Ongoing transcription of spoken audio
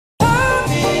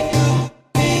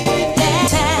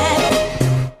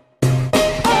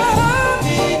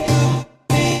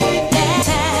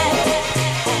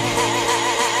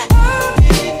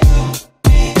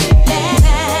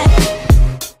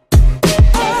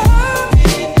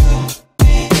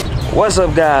What's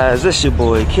up, guys? This your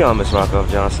boy Mr. Rockoff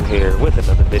Johnson here with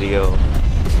another video.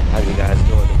 How you guys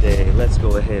doing today? Let's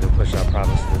go ahead and push our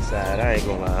problems to the side. I ain't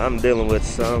gonna lie, I'm dealing with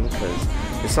some because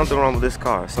there's something wrong with this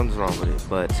car. Something's wrong with it.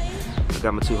 But I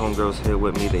got my two homegirls here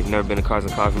with me. They've never been to Cars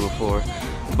and Coffee before.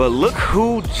 But look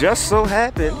who just so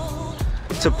happened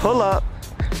to pull up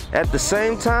at the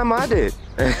same time I did.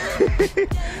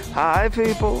 Hi,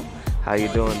 people. How you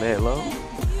doing there, Lo?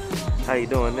 How you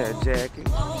doing there, Jackie?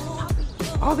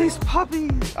 All these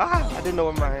puppies. I didn't know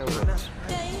where my hand was.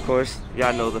 Of course,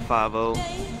 y'all know the 5.0.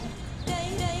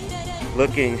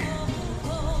 Looking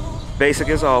basic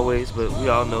as always, but we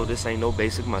all know this ain't no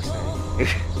basic Mustang.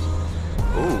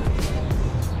 Ooh.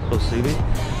 Oh, see me?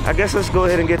 I guess let's go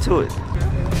ahead and get to it.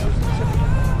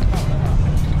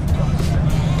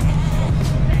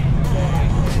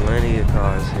 Plenty of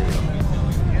cars here.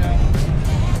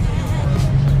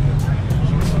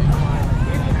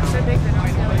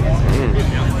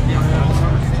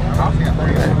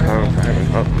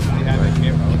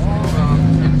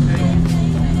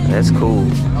 That's cool.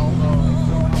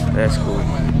 That's cool.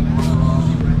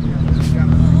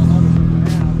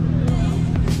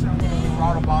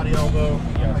 Body elbow.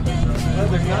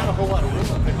 There's not a whole lot of room.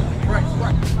 Right.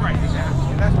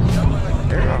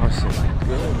 There are some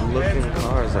good looking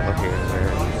cars out here, man.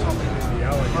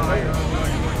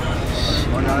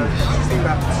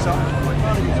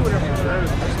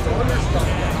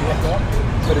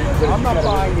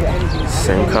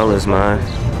 Same colors, man.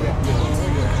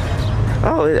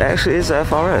 Oh, it actually is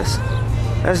FRS.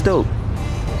 That's dope.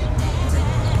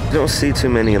 You don't see too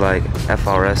many like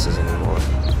FRSs anymore.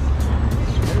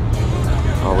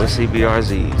 Oh, we see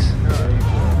BRZs.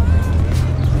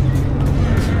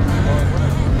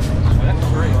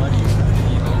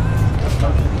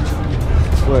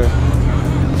 Where?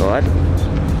 Oh,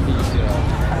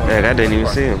 Heck, I didn't even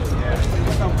see him.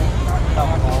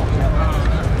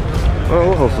 Well,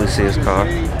 we'll hopefully see his car.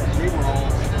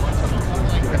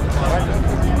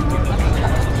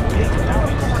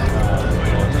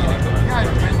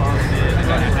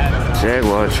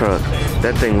 Jaguar truck.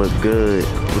 That thing looked good.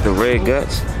 With the red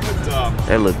guts.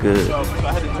 That looked good.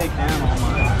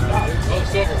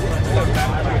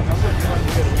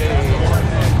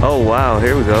 Oh wow,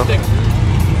 here we go.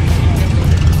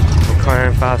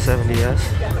 McLaren 570S.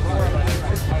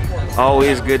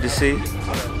 Always good to see.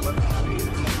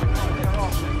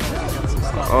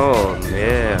 Oh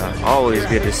yeah, always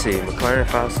good to see. McLaren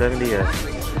 570S.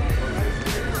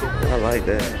 I like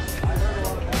that.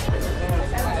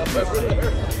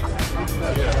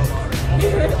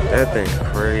 That thing's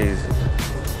crazy.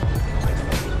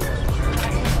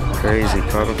 Crazy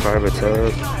carbon fiber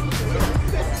tub.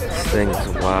 This thing is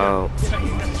wild. It's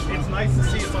nice to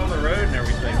see it's on the road and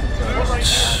everything.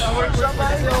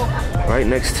 Right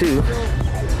next to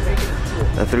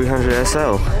a 300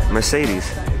 SL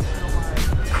Mercedes.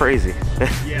 Crazy.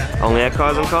 Only at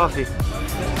Cars and Coffee.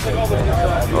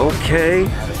 Okay.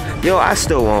 Yo, I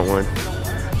still want one.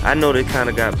 I know they kind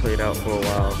of got played out for a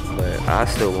while, but I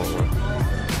still want one.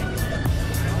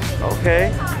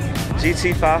 Okay.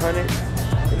 GT 500.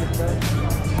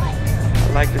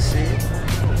 I like to see it.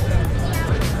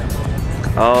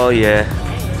 Oh yeah.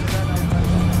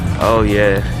 Oh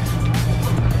yeah.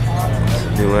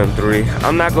 New M3.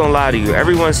 I'm not gonna lie to you.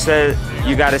 Everyone said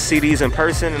you gotta see these in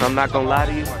person, and I'm not gonna lie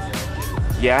to you.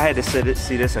 Yeah, I had to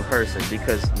see this in person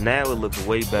because now it looks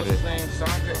way better. It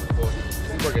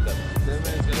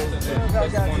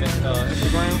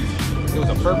was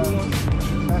a purple one.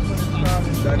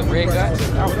 The red guy.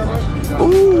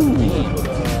 Ooh,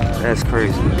 that's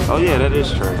crazy. Oh yeah, that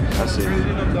is true. I see.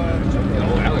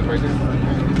 Alec right there.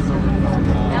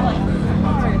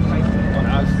 On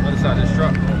the other side of this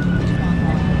truck.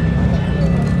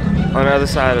 On the other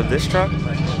side of this truck?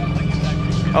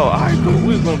 Oh, all right, cool.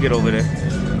 We're gonna get over there.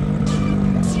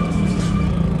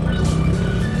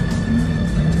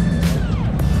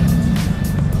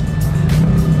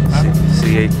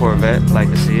 C8 Corvette, like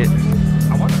to see it.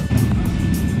 I wonder.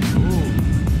 Ooh,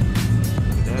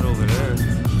 that over there.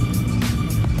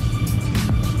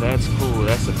 That's cool.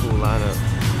 That's a cool lineup.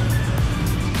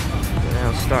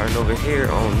 Now starting over here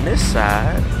on this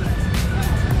side.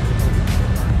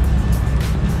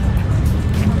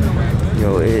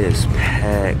 Yo, it is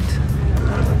packed.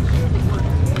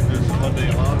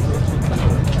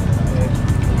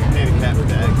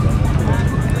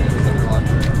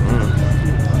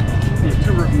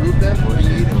 To remove them, we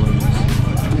need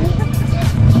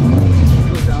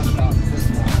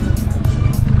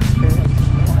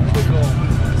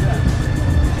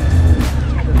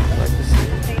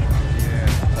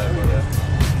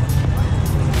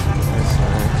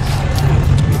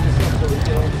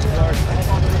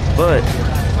but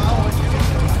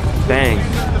bang.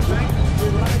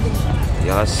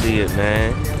 Y'all see it,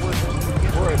 man.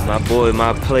 My boy,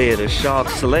 my player, the Shark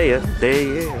Slayer. There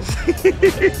he is.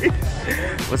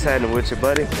 What's happening with you,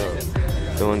 buddy?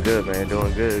 Doing good, man.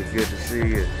 Doing good. Good to see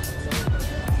you.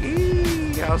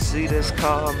 Y'all see this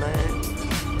car, man?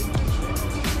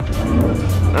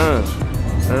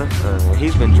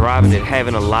 He's been driving it,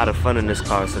 having a lot of fun in this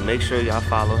car, so make sure y'all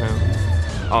follow him.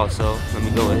 Also, let me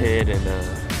go ahead and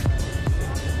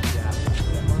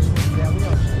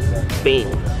bing.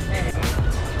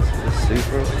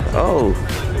 Super. Oh,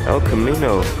 El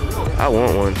Camino. I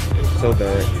want one so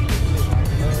bad.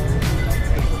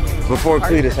 Before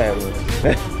Cletus had one.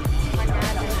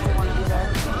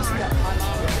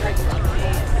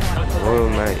 Royal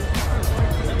Night.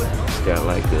 It's got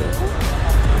like a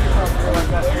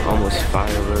almost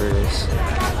fireworks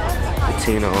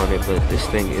patina on it, but this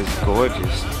thing is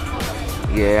gorgeous.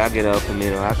 Yeah, I get El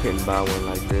Camino. I couldn't buy one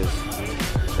like this.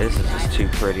 This is just too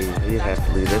pretty. You have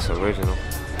to leave this original.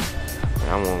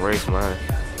 I won't race mine.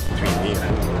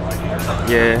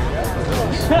 Yeah.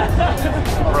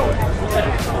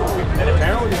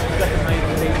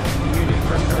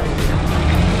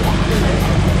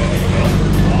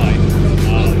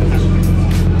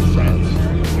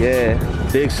 Yeah,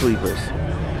 big sleepers.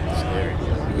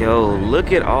 Yo,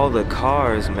 look at all the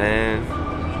cars, man.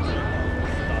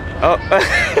 Oh,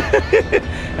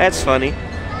 that's funny.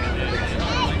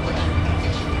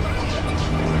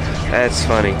 That's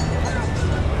funny.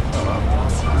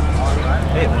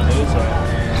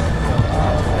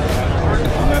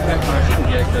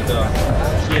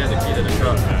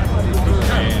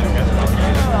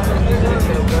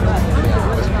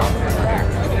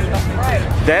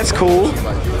 That's cool.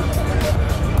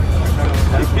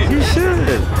 You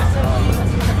should.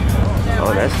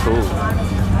 Oh, that's cool.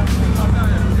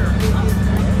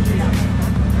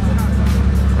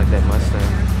 Like that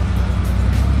Mustang.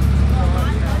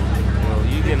 Well,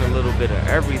 you getting a little bit of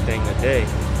everything today.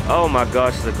 Oh my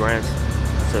gosh, it's a grand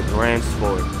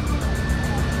sport.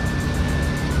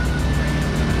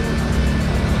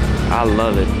 I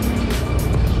love it.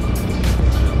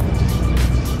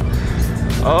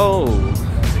 Oh,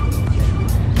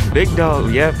 big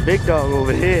dog. Yep, big dog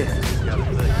over here.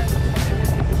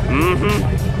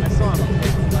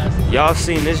 Y'all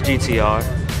seen this GTR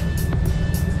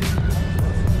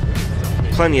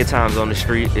plenty of times on the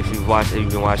street if you've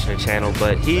been watching the channel,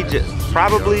 but he just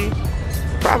probably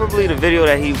the video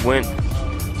that he went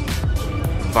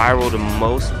viral the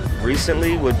most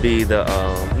recently would be the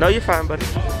no, you're fine, buddy.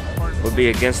 Would be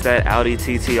against that Audi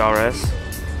TT-RS,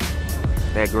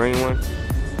 that green one.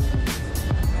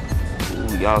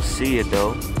 Ooh, y'all see it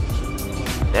though.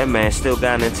 That man still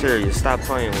got an interior. Stop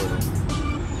playing with him.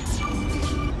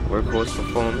 Workhorse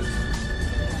performance.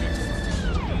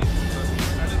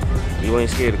 You ain't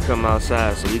scared to come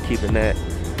outside, so we keeping that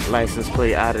license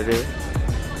plate out of there.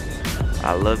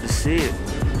 I love to see it.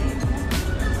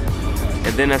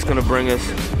 And then that's gonna bring us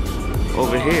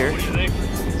over here.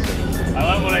 I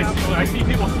love when I see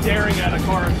people staring at a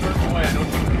car a certain way.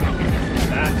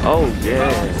 Oh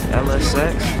yeah,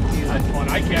 LSX. That's fun.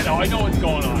 I know what's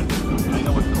going on. I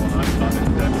know what's going on.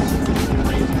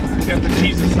 He's got the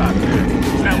Jesus side.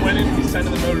 He's not winning. He's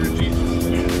sending the motor to Jesus.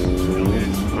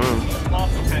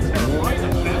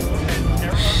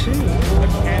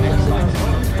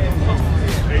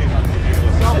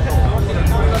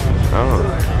 Oh,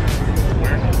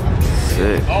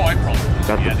 sick.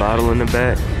 Got the bottle in the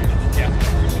back.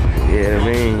 Yeah, I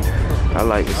mean, I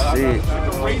like to see it.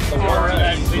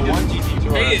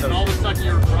 And all of a sudden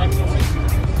you're driving away.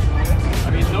 I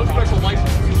mean, no special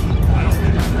license.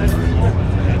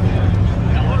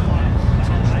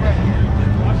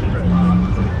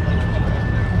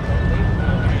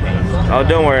 Oh,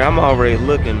 don't worry, I'm already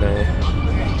looking, man.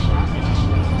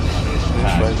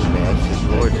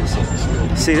 Gorgeous.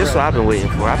 See, this is what I've been waiting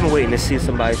for. I've been waiting to see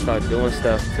somebody start doing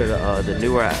stuff to the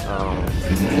newer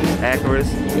Acuras,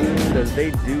 because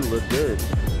they do look good.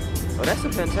 Oh, that's a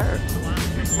Pantera.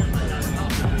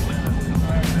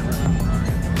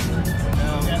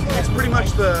 It's pretty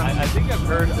much the. I think I've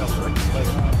heard of.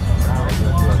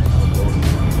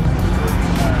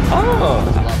 Oh.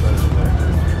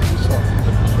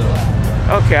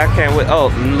 Okay, I can't wait. Oh,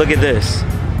 look at this.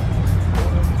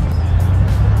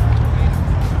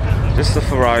 Just a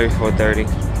Ferrari 430.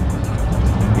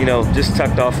 You know, just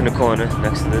tucked off in the corner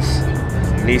next to this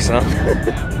Nissan.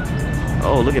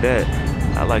 Oh, look at that.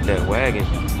 I like that wagon.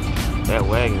 That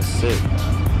wagon's sick.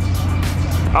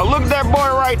 Oh, look at that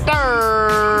boy right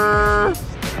there.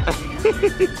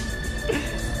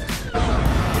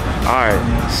 All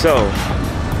right, so,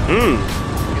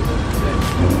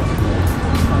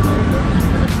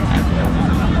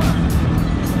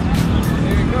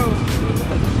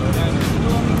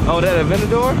 Oh, that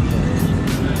Aventador?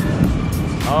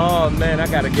 Oh man, I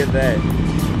gotta get that.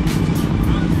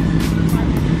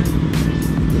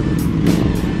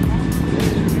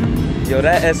 Yo,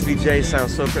 that SVJ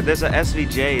sounds so cool. There's a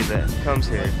SVJ that comes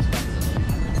here,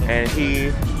 and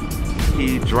he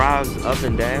drives up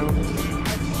and down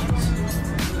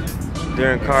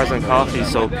during Cars and Coffee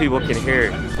so people can hear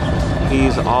it.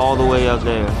 He's all the way up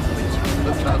there.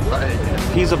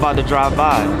 He's about to drive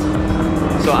by.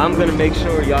 So I'm gonna make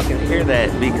sure y'all can hear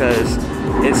that because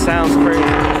it sounds crazy.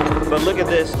 But look at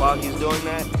this while he's doing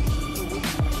that.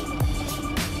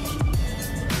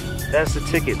 That's the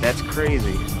ticket, that's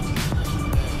crazy.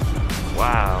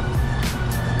 Wow.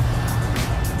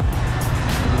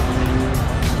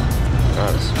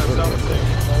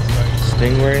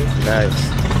 Stingray, nice.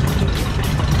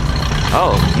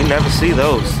 Oh, you never see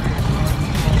those.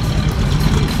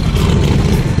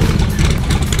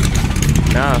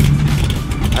 Nah,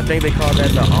 I think they call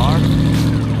that the R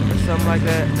or something like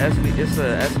that. It's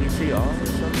a SVT R or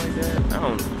something like that. I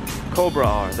don't know. Cobra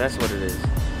R, that's what it is.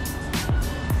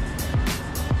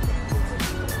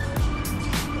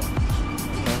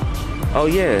 Oh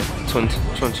yeah, twin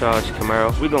charge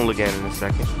Camaro. We're gonna look at it in a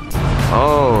second.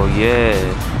 Oh yeah,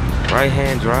 right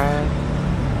hand drive.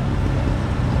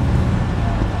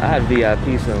 I had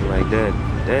VIP something like that.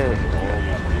 Damn.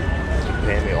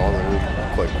 Man, they all look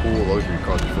quite cool luxury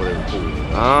cars before they were cool.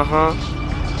 Uh-huh.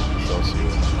 So see.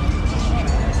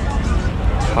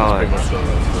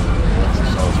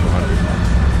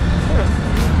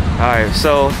 Alright,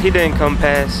 so he didn't come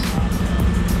past.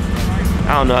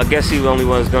 I don't know, I guess he only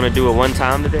was gonna do it one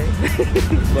time today.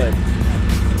 But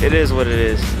it is what it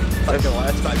is.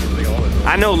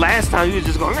 I know last time he was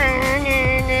just going.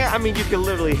 I mean, you can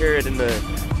literally hear it in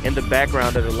the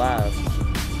background of the live.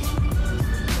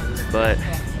 But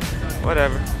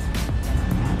whatever.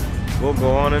 We'll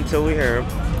go on until we hear him.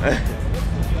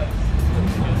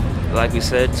 Like we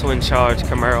said, twin charge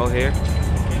Camaro here.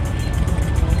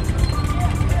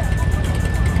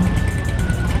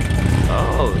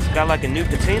 Oh, it's got like a new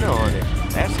patina on it.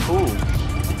 That's cool.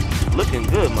 Looking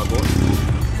good, my boy.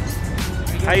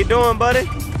 How you doing, buddy?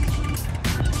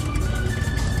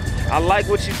 I like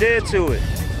what you did to it.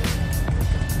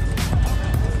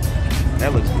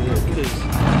 That looks good. Look at this.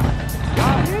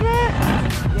 Y'all hear that?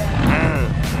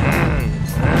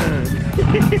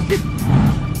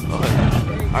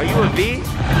 Are you a V?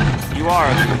 You are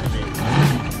a V.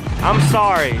 I'm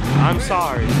sorry,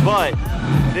 but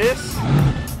this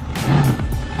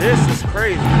is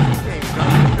crazy.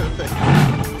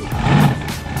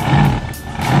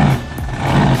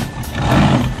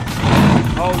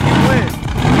 Oh, you win.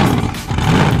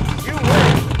 You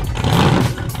win.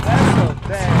 That's a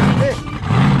bad hit.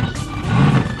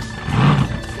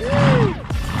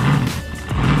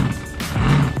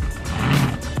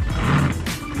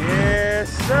 Yes,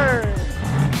 sir.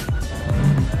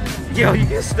 Yo, you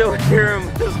can still hear him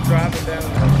just driving down.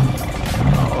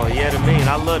 Oh, yeah, to me,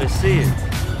 I love to see it.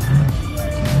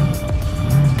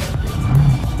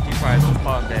 He probably gonna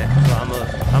park that, so I'm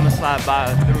gonna slide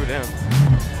by through them.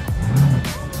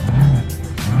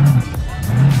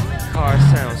 Car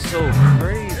sounds so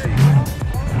crazy.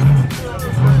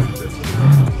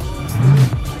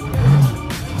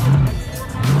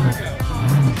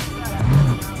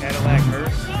 Cadillac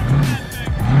hearse.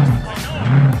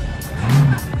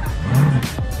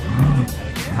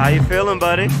 How you feeling,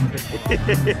 buddy?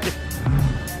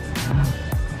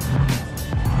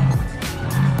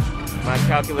 My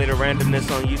calculator randomness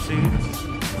on YouTube.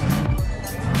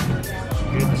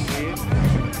 Good to see it.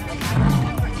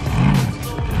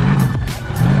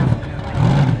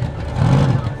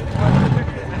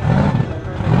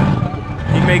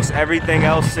 He makes everything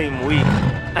else seem weak.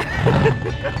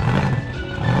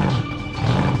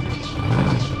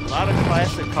 A lot of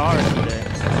classic cars today.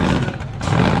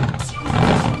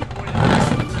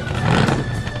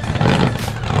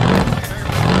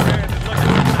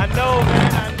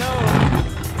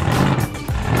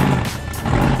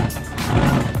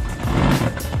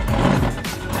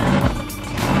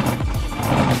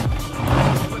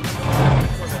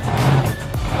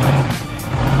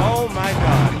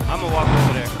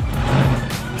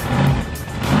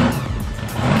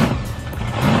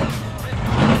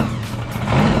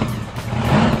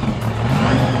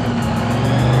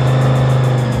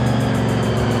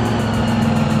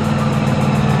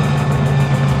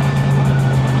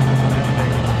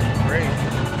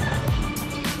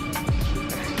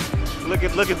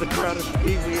 Look at the crowd of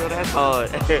people, yo, that's hard.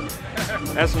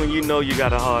 That's when you know you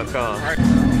got a hard car.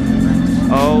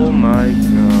 Oh my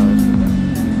God.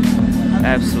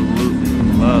 Absolutely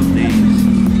love these.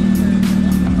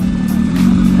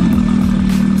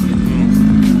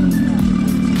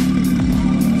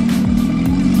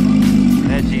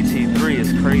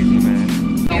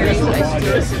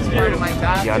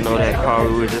 Y'all know that car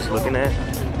we were just looking at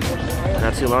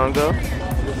not too long ago?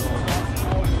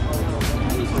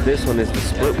 This one is the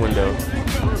split window.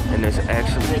 And there's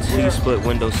actually 2 split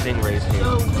window Stingrays here.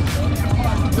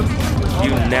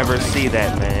 You never see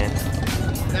that, man.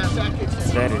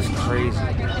 That is crazy.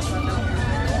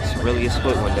 It's really a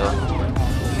split window.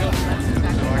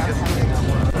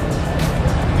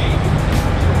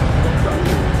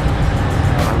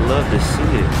 I love to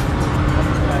see it.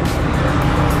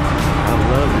 I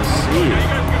love to see it.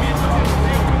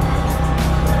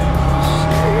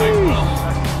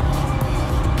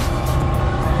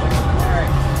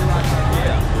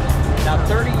 Now,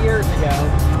 30 years ago,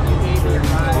 you gave me your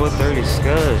ride. 430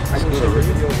 Scud.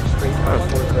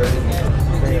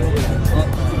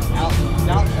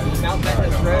 Mount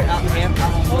Memphis Road, out in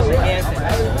Hampton. Oh,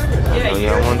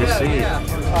 yeah, I wanted to see it.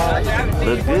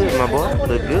 Look good, my boy.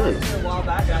 Look good.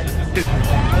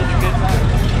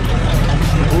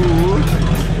 Ooh.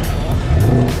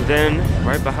 Then,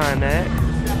 right behind that,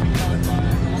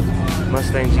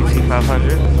 Mustang GT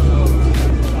 500.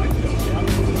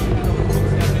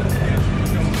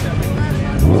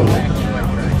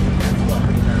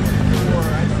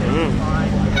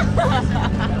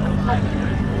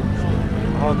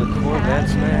 All the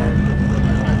Corvettes, man.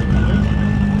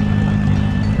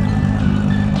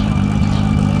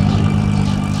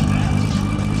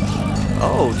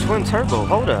 Oh, twin turbo.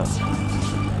 Hold up.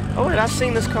 Oh wait, I've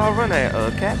seen this car run at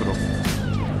Capitol.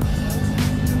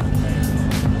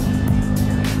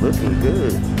 Looking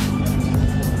good.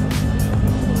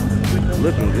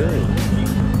 Looking good.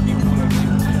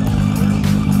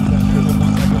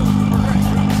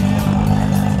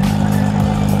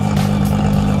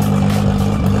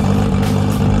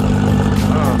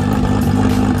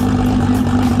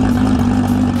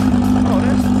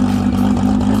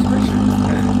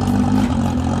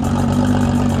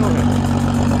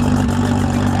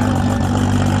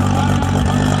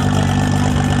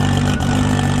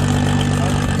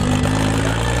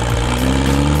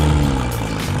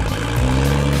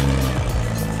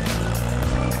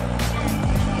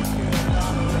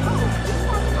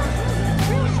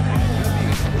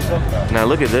 Now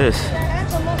look at this.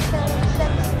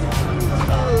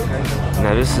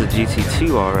 Now this is a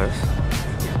GT2 RS.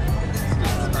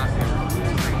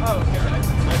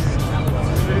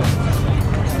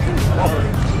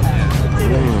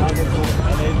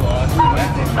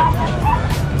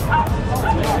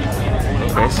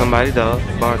 Okay, somebody dog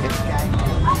barking.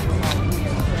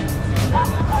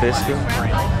 Fisker.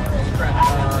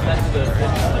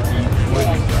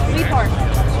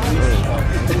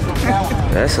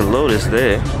 That's a Lotus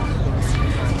there.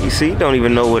 You see, you don't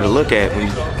even know where to look at when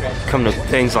you come to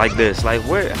things like this. Like,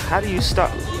 where? How do you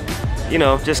start? You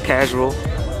know, just casual.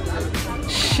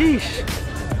 Sheesh.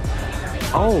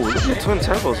 Oh, look at the twin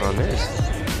turbos on this.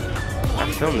 I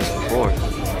filmed this before.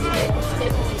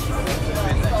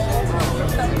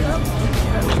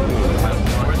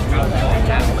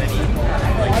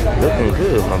 Looking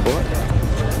good, my boy.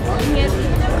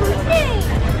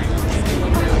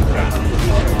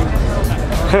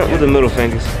 With the middle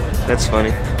fingers. That's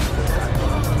funny.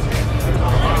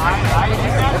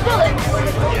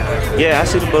 Yeah, I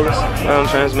see the bullets.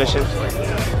 Transmission. In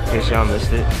case y'all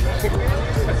missed it.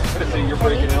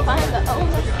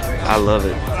 I love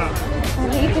it. I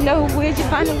need to know where'd you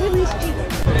find the release sheet.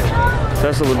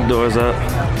 Tesla with the doors up.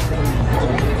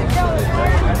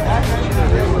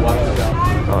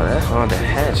 Oh, that Honda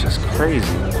hatch is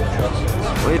crazy.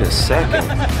 Wait a second.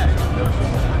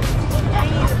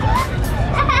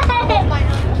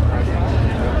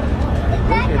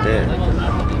 Look at that.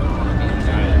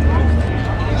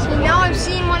 See, now I've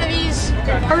seen one of these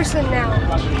in person now. I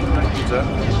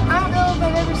don't know if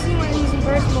I've ever seen one of these in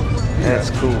person before. That's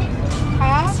cool.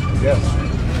 Huh? Yes.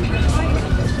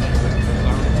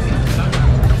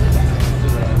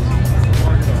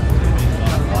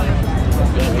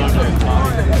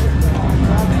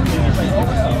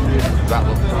 That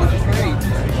looks great.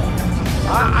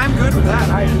 I'm good with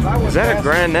that. Is that a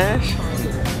Grand Nash?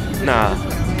 Nah.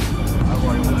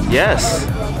 Yes,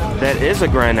 that is a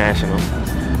Grand National.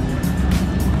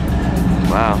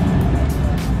 Wow.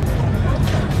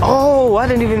 Oh, I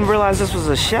didn't even realize this was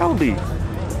a Shelby.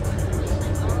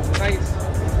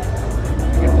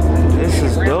 This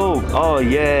is dope. Oh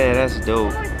yeah, that's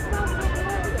dope.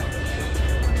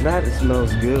 That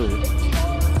smells good.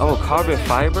 Oh, carbon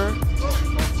fiber?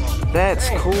 That's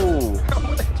cool.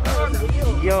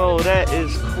 Yo, that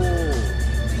is cool.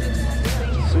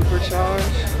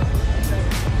 Supercharged?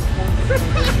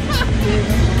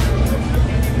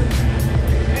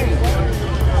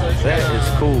 That is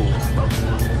cool.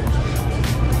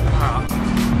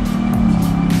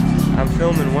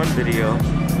 filming one video,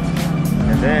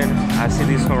 and then I see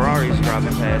these Ferraris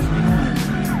driving past me.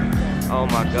 Oh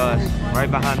my gosh, right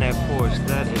behind that Porsche.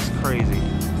 That is crazy.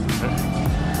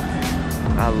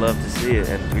 I love to see it.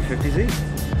 And 350Z.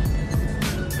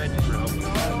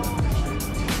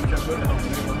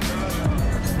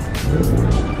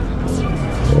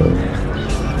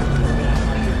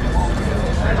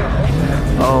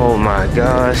 Oh my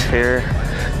gosh, here.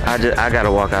 I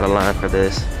gotta walk out of line for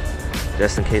this,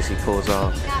 just in case he pulls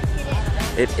off.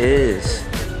 It is.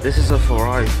 This is a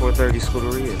Ferrari 430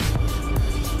 Scuderia.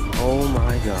 Oh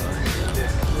my gosh.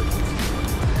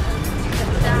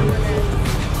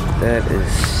 That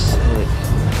is sick.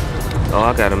 Oh,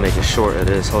 I gotta make a short of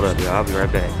this. Hold up, y'all. I'll be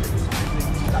right back.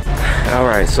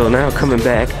 Alright, so now coming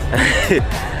back.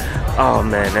 Oh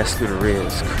man, that Scuderia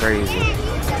is crazy.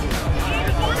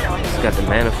 It's got the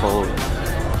manifold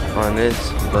on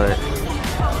this, but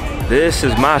this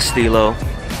is my stilo.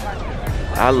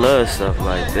 I love stuff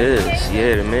like this.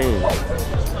 Yeah, to me.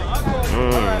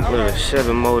 Little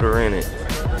Chevy motor in it.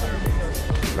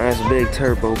 Nice big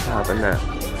turbo popping out.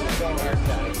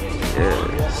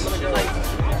 Yes.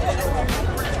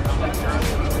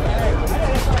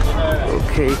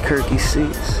 Okay, Kirky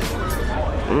seats.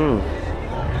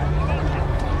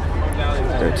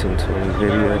 1320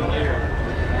 video.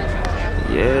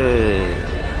 Yes.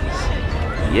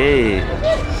 Yes.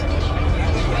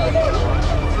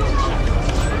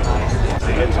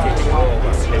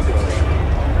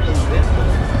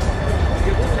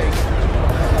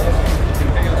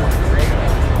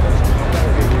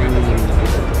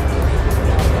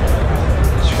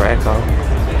 Track on.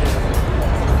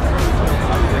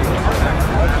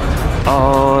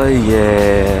 Oh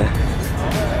yeah.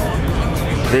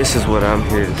 This is what I'm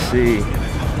here to see.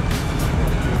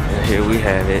 And here we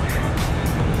have it.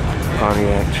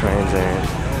 Pontiac Trans Am.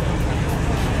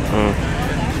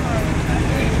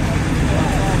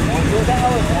 What the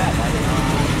hell is that?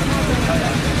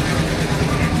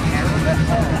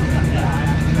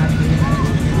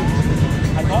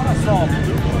 I thought I saw a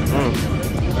blue one.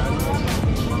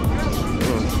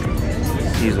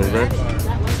 These ones, right?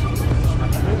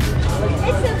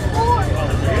 It's a Ford.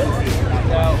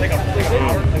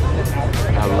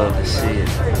 I love to see it.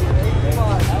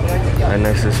 Right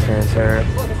next to this Pantera.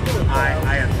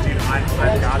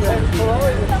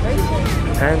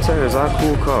 Panteras are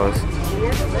cool cars.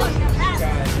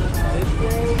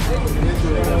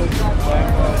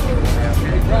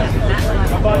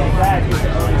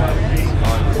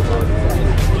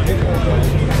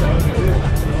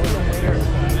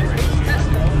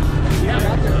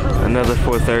 Another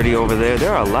 430 over there.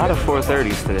 There are a lot of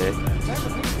 430s today,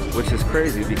 which is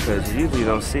crazy because you usually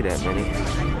don't see that many.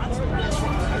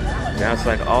 Now it's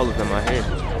like all of them are here.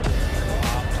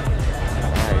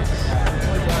 Nice.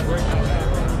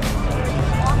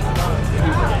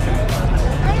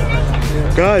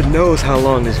 God knows how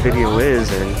long this video is,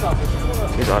 and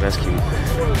oh, that's cute.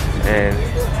 And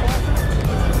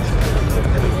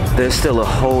there's still a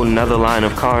whole nother line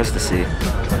of cars to see.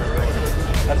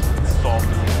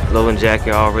 Low and Jack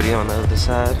are already on the other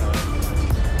side.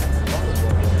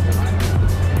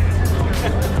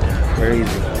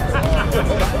 Crazy.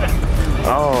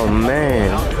 Oh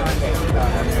man.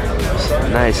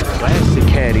 Nice classic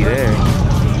caddy there.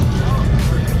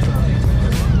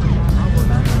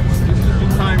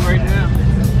 Time right now.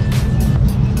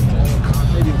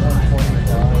 Maybe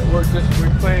 1:45.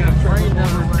 We're playing a train now.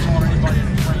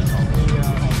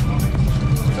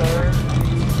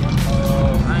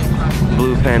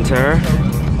 Blue Pantera.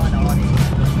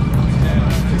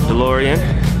 DeLorean.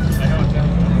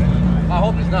 I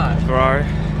hope it's not. Ferrari.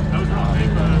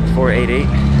 488,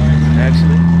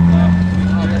 actually.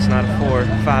 That's not a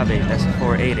 458, that's a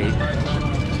 488.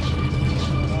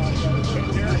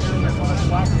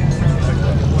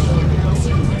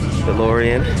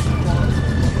 DeLorean.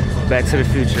 Back to the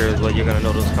Future is what you're gonna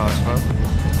know those cars from.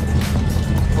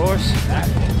 Of course.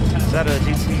 Is that a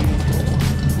GT?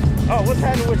 Oh, what's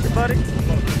happening with you, buddy?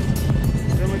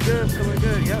 Feeling good, feeling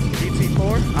good. Yep,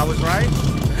 GT4. I was right.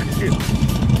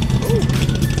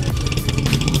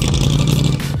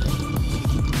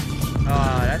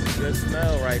 Ah, that's a good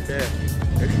smell right there.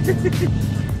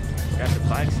 Got the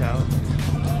bikes out.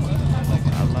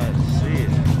 I love to see it.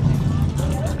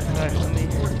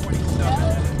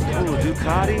 Ooh,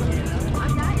 Ducati.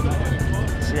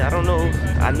 See, I don't know.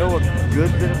 I know a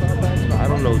good bit about bikes, but I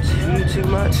don't know too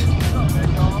much.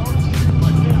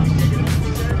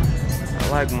 I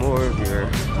like more of your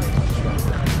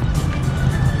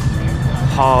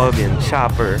hog and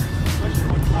chopper,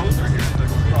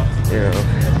 you know,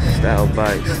 style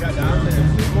bikes.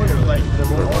 But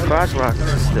the crotch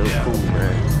rockets is still cool,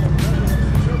 man.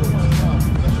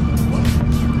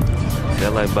 I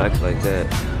like bikes like that.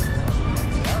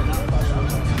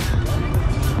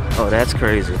 Oh, that's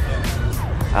crazy.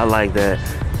 I like that.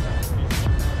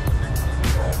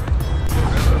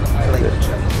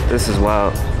 This is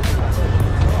wild.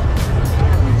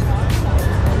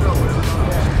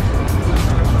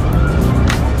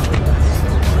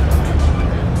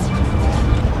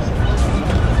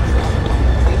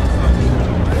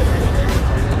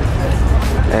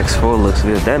 X4 looks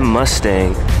good. That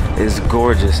Mustang is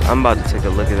gorgeous. I'm about to take a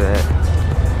look at that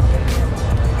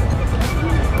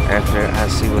after I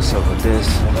see what's up with this.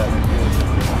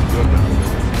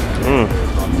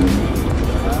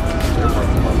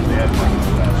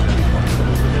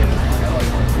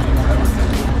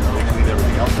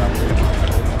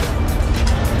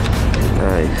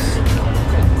 Nice.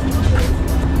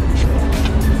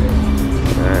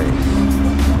 Nice.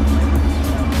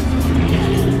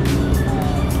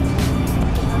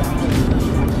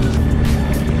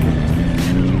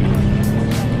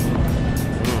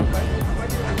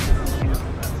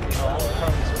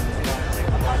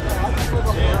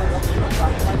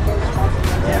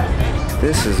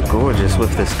 This is gorgeous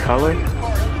with this color.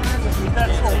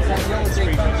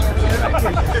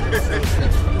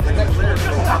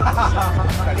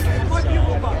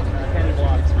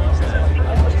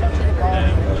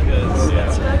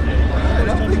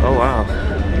 Oh wow.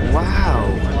 Wow.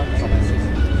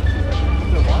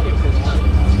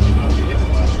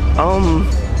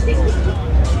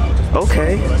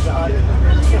 Okay.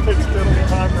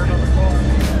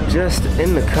 Just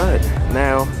in the cut.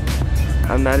 Now,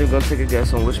 I'm not even gonna take a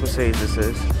guess on which Mercedes this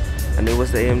is. I knew it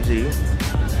was the AMG.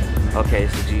 Okay,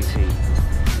 it's the GT.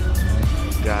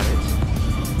 Got it.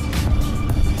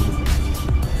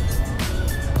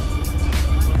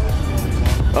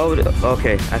 Oh,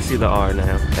 okay, I see the R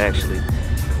now, actually.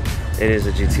 It is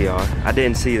a GTR. I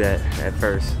didn't see that at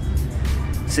first.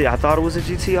 See, I thought it was a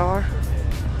GTR,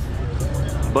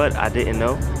 but I didn't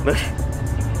know.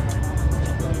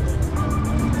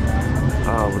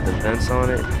 Oh, with the vents on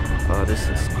it. Oh, this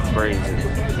is crazy.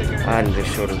 I need to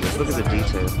show them this. Look at the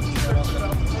detail.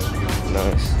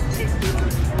 Nice.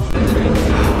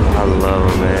 I love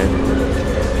them, man.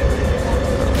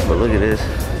 But look at this.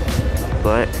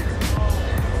 Black.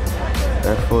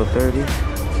 That 430.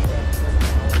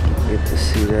 Get to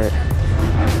see that.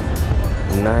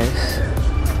 Nice.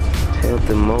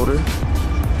 Healthy motor.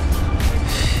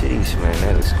 Sheesh, man,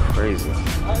 that is crazy.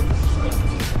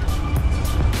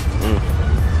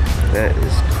 That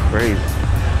is crazy.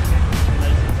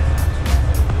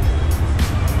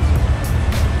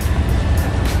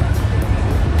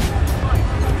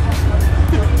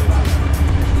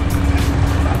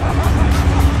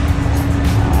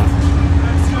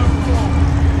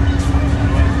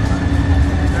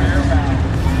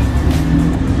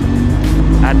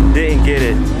 I didn't get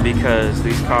it because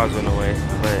these cars went away,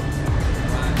 but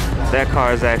that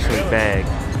car is actually bagged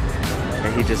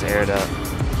and he just aired up.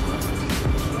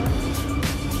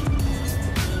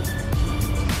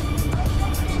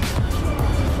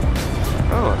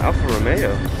 Oh, Alfa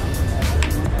Romeo.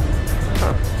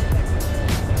 Huh.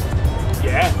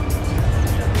 Yeah.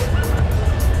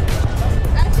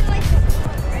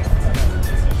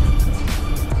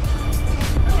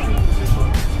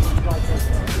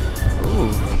 Ooh.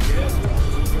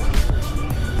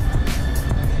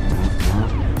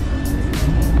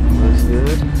 Looks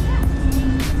good.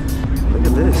 Look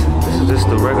at this. This is just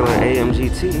the regular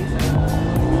AMGT.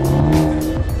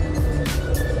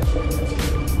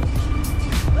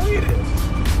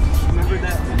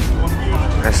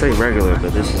 I say regular,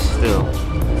 but this is still a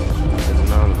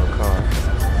phenomenal car.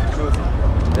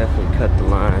 Definitely cut the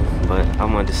line, but I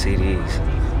wanted to see these.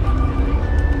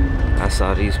 I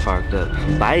saw these parked up.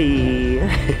 Bye!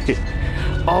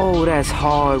 Oh, that's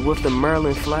hard with the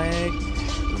Merlin flag.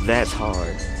 That's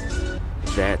hard.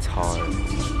 That's hard.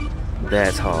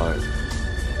 That's hard.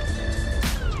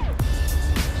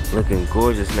 Looking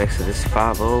gorgeous next to this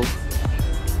 5.0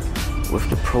 with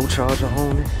the Pro Charger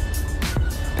on it.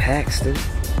 Paxton.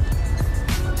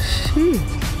 Sheesh.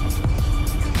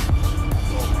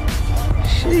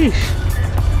 Sheesh.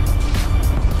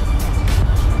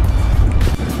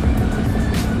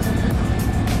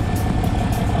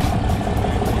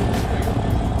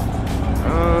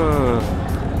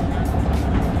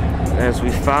 As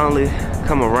we finally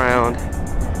come around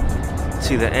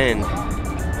to the end,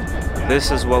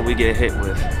 this is what we get hit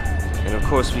with. And of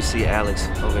course we see Alex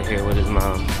over here with his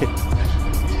mom.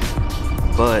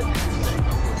 But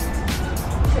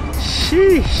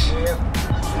sheesh.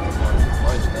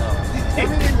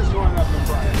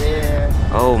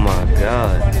 Oh my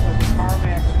God.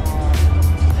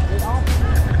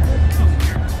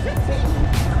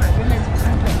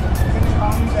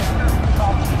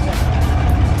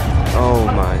 Oh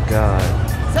my God.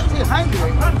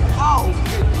 1,700. Oh,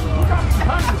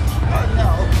 no.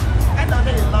 I thought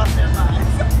they had lost their minds.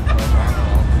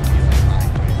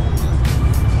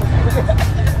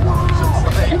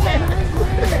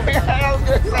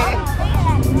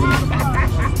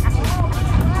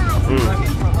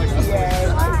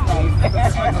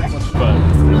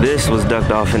 This was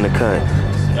ducked off in the cut.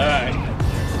 Alright.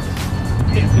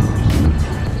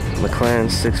 McLaren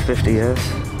 650S.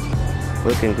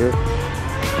 Looking good.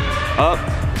 Up.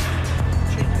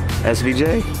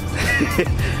 SVJ.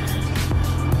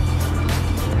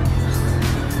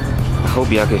 I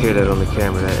hope y'all can hear that on the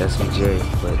camera, that SVJ.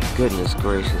 But goodness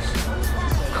gracious.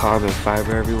 Carbon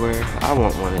fiber everywhere. I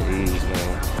want one of these,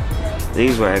 man.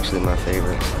 These were actually my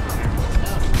favorites.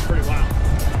 Pretty wild.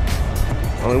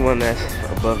 Only one that's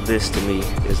above this to me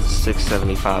is the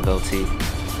 675 LT.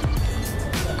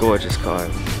 Gorgeous car.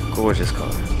 Gorgeous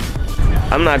car.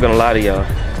 I'm not gonna lie to y'all.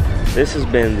 This has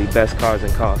been the best Cars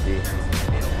and Coffee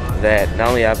that not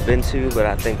only I've been to, but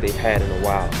I think they've had in a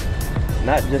while.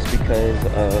 Not just because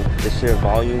of the sheer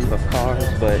volume of cars,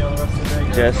 but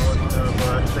just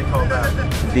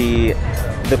the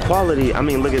quality. I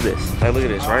mean, look at this. Like, look at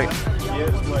this, right?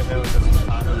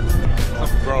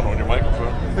 Something's wrong on your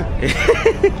microphone.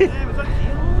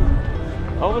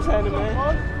 Oh, what's happening, man?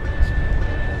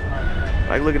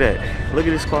 Like, look at that. Look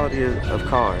at this quality of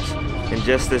cars in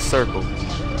just this circle.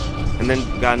 And then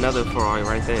got another Ferrari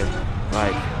right there.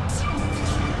 Like,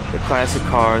 the classic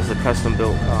cars, the custom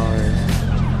built cars,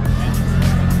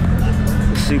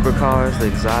 the supercars, the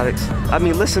exotics. I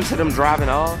mean, listen to them driving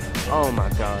off. Oh my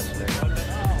gosh, man.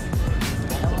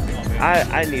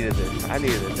 I needed this. I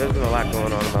needed this. There's been a lot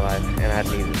going on in my life, and I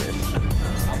needed this.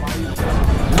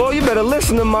 Boy, you better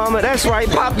listen to Mama. That's right.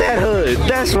 Pop that hood.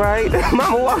 That's right.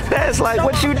 Mama walked past like,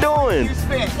 what you doing?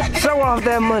 Show off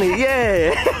that money.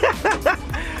 Yeah.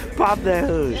 Pop that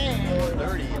hood.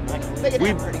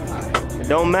 It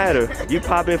don't matter. You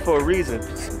pop it for a reason.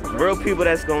 Real people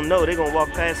that's gonna know, they're gonna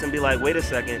walk past and be like, wait a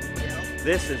second.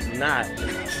 This is not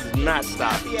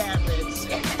stop.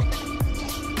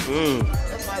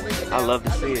 I love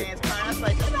to see it.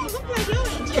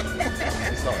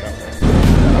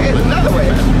 Here's another way.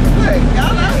 Look,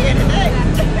 y'all out here today.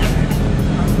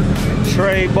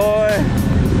 Trey, boy.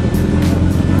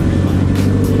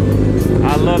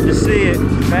 I love to see it.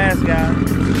 Fast guy.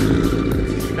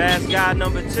 Fast guy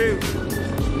number 2.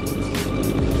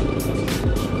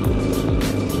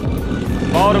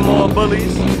 Baltimore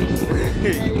bullies.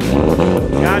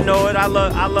 Y'all know it. I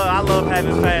love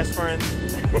having fast friends.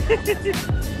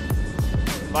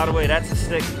 By the way, that's a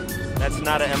stick. That's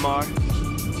not an MR.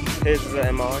 His is an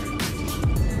MR.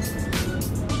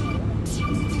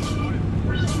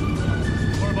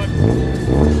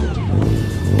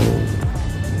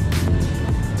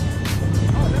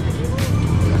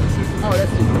 Oh,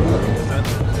 that's too cool.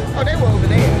 Oh, they were over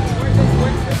there. Where's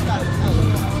this guy?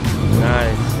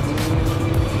 Nice.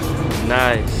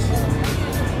 Nice.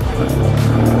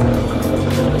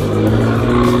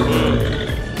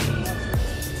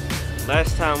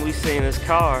 Last time we seen this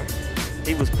car,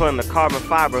 he was putting a carbon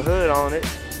fiber hood on it.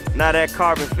 Now that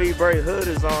carbon fiber hood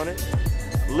is on it.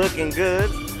 Looking good.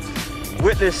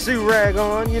 With this suit rag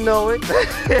on, you know it. You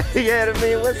know what I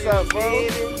mean? What's up, bro?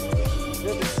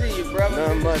 Good to see you,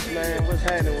 brother. Not much, man. What's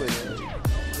happening with you?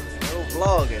 No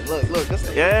vlogging. Look. This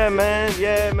thing. Yeah,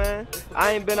 man.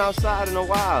 I ain't been outside in a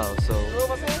while, so. You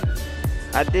drove up here?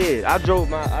 I did. I drove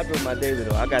my daily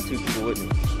though. I got 2 people with me.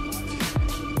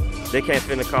 They can't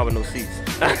fit in the car with no seats.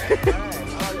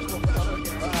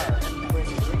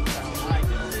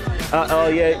 Oh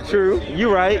yeah, true. You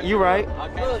right. Look,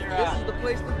 this is the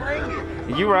place to bring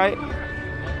it. You right.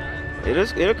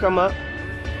 It'll come up.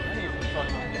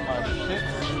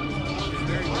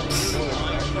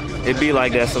 It be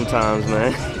like that sometimes,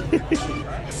 man.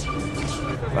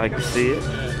 Like to see it.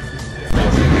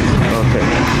 Okay,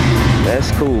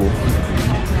 that's cool.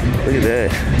 Look at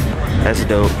that. That's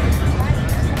dope.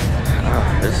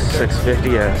 This is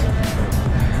 650S.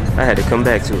 I had to come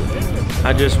back to it.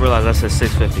 I just realized I said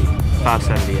 650,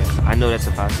 570S. I know that's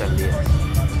a 570S.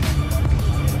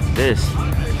 This.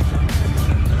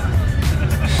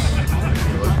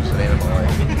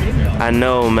 I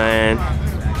know, man.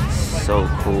 So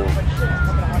cool.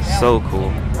 So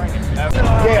cool.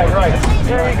 Yeah, right.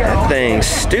 That thing's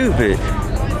stupid.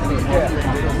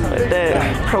 Put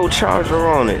that Pro Charger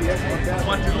on it.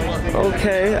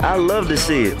 Okay, I love to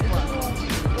see it.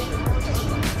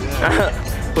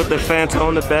 Put the Phantom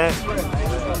on the back.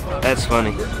 That's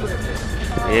funny. You know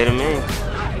what I mean?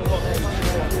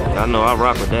 I know I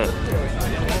rock with that.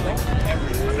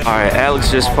 Alright, Alex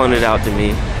just pointed out to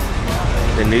me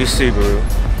the new Subaru.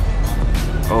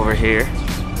 over here.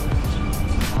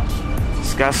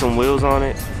 It's got some wheels on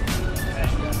it.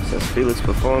 It says Felix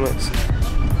Performance.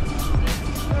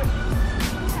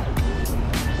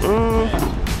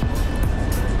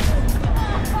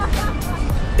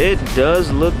 It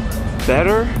does look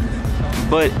better,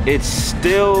 but it's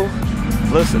still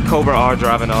looks like Cobra R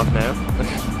driving off now.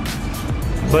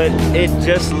 But it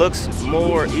just looks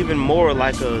more, even more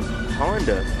like a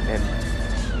Honda, and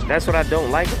that's what I don't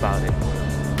like about it.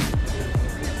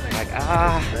 Like,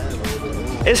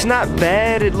 it's not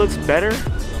bad, it looks better,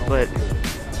 but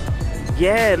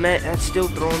yeah, man, that's still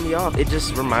throwing me off. It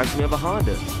just reminds me of a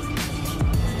Honda.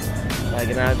 Like,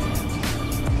 and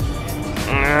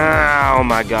oh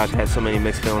my gosh, I had so many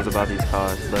mixed feelings about these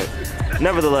cars, but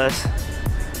nevertheless,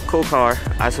 cool car.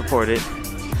 I support it.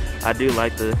 I do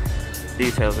like the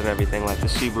details and everything, like the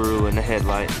Subaru and the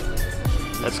headlight.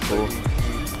 That's cool.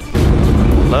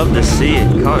 Love to see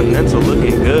it. Continental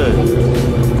looking good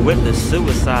with the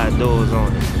suicide doors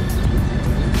on it.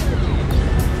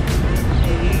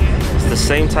 It's the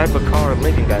same type of car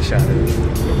Lincoln got shot at.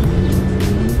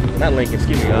 Not Lincoln,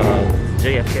 excuse me,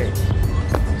 JFK.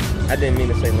 I didn't mean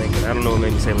to say Lincoln. I don't know what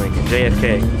made me say Lincoln.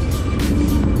 JFK.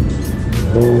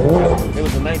 It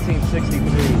was a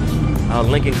 1963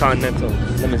 Lincoln Continental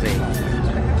limousine.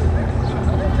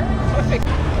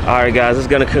 Alright guys, that's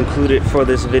gonna conclude it for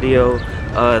this video.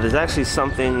 There's actually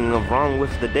something wrong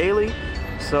with the daily,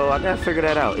 so I gotta figure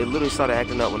that out. It literally started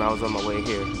acting up when I was on my way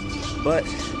here. But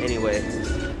anyway,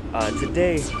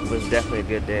 today was definitely a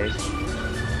good day.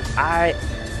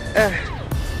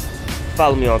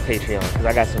 Follow me on Patreon, because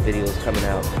I got some videos coming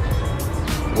out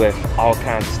with all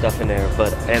kinds of stuff in there.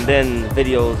 And then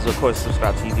videos, of course,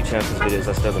 subscribe to YouTube channel, because videos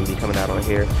are still going to be coming out on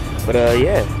here. But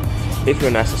yeah, if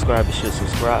you're not subscribed, you should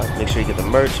subscribe. Make sure you get the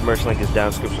merch. Merch link is down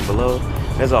in the description below.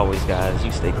 And as always, guys,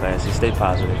 you stay classy, stay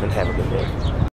positive, and have a good day.